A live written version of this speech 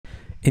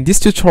In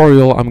this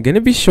tutorial, I'm going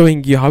to be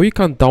showing you how you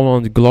can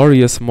download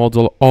Glorious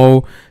Model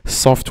O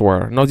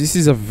software. Now, this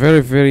is a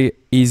very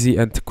easy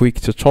and quick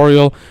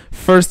tutorial.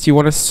 First, you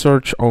want to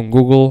search on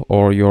Google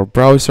or your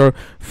browser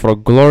for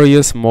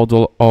Glorious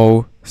Model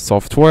O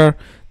software.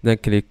 Then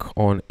click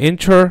on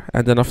enter,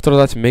 and then after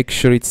that, make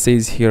sure it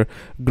says here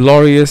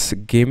Glorious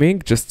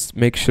Gaming. Just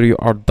make sure you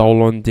are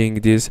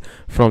downloading this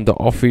from the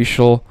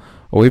official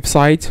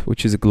website,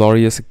 which is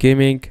Glorious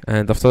Gaming.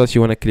 And after that, you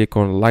want to click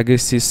on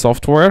Legacy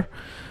Software.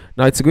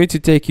 Now it's going to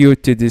take you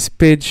to this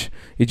page.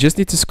 You just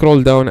need to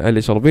scroll down a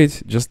little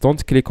bit. Just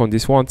don't click on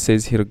this one. It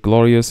says here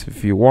Glorious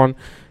V1.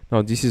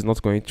 Now this is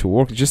not going to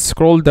work. Just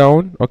scroll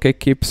down. Okay,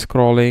 keep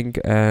scrolling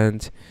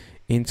and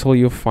until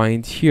you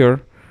find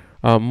here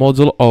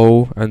Model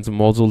O and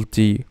Model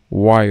D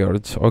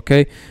wired.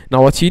 Okay,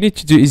 now what you need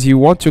to do is you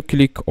want to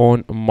click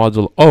on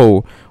Model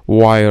O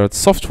wired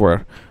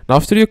software. Now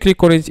after you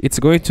click on it, it's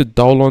going to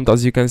download,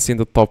 as you can see in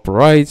the top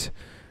right.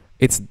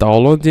 It's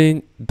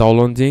downloading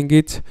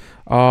it.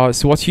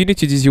 So what you need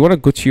to do is you want to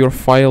go to your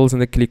files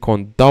and then click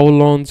on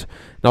download.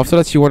 Now after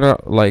that, you want to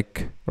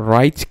like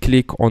right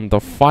click on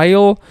the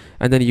file,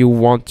 and then you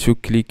want to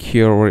click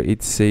here where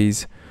it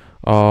says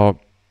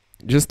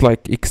just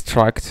like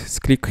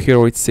extract. Click here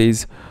where it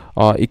says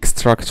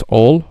extract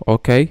all.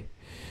 Okay,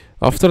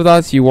 after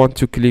that you want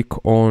to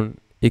click on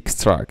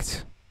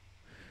extract.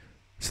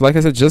 So like I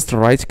said, just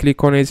right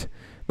click on it.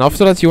 Now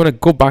after that, you want to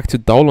go back to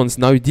downloads.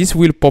 Now this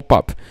will pop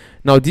up.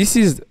 Now this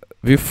is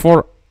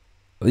before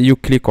you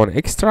click on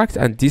extract,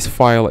 and this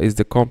file is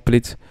the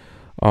complete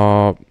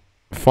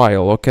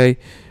file. Okay,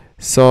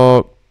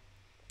 so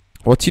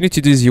what you need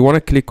to do is you want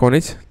to click on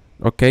it.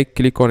 Okay,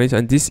 click on it,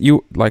 and this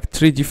you like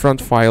 3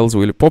 different files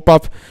will pop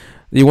up.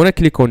 You want to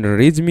click on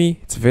readme.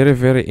 It's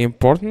very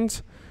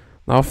important.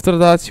 Now after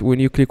that, when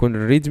you click on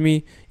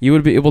readme, you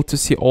will be able to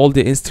see all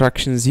the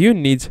instructions you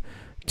need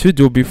to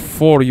do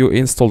before you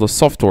install the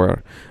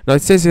software. Now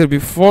it says here,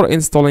 before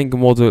installing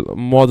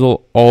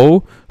Model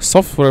O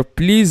software,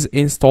 please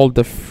install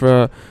the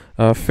firmware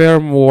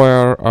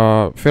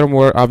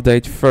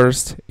update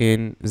first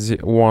in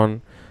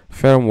Z1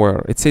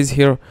 firmware. It says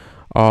here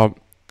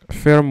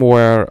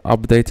firmware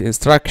update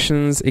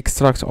instructions,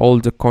 extract all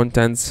the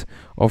contents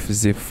of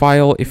zip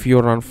file. If you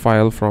run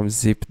file from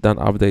zip, then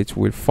update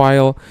will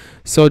file.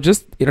 So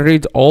just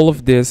read all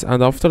of this,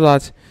 and after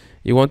that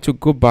you want to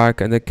go back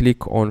and then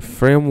click on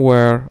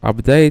firmware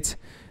update,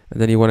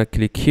 and then you want to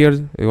click here.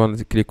 You want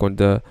to click on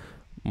the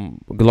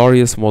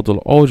Glorious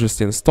Model O, just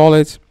install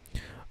it.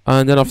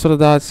 And then after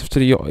that,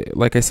 after you,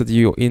 like I said,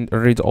 you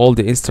read all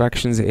the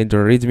instructions in the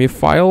readme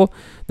file,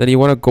 then you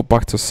want to go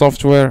back to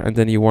software, and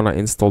then you want to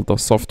install the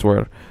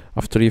software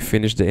after you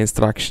finish the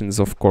instructions,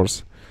 of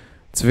course.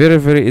 It's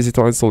very easy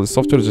to install the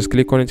software. Just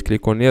click on it,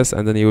 click on yes,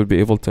 and then you will be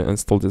able to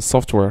install the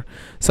software.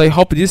 So I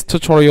hope this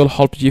tutorial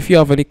helped you. If you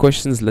have any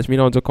questions, let me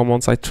know in the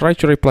comments. I try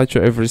to reply to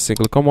every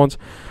single comment.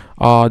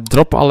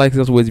 Drop a like,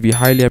 that would be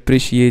highly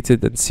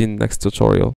appreciated, and see you in the next tutorial.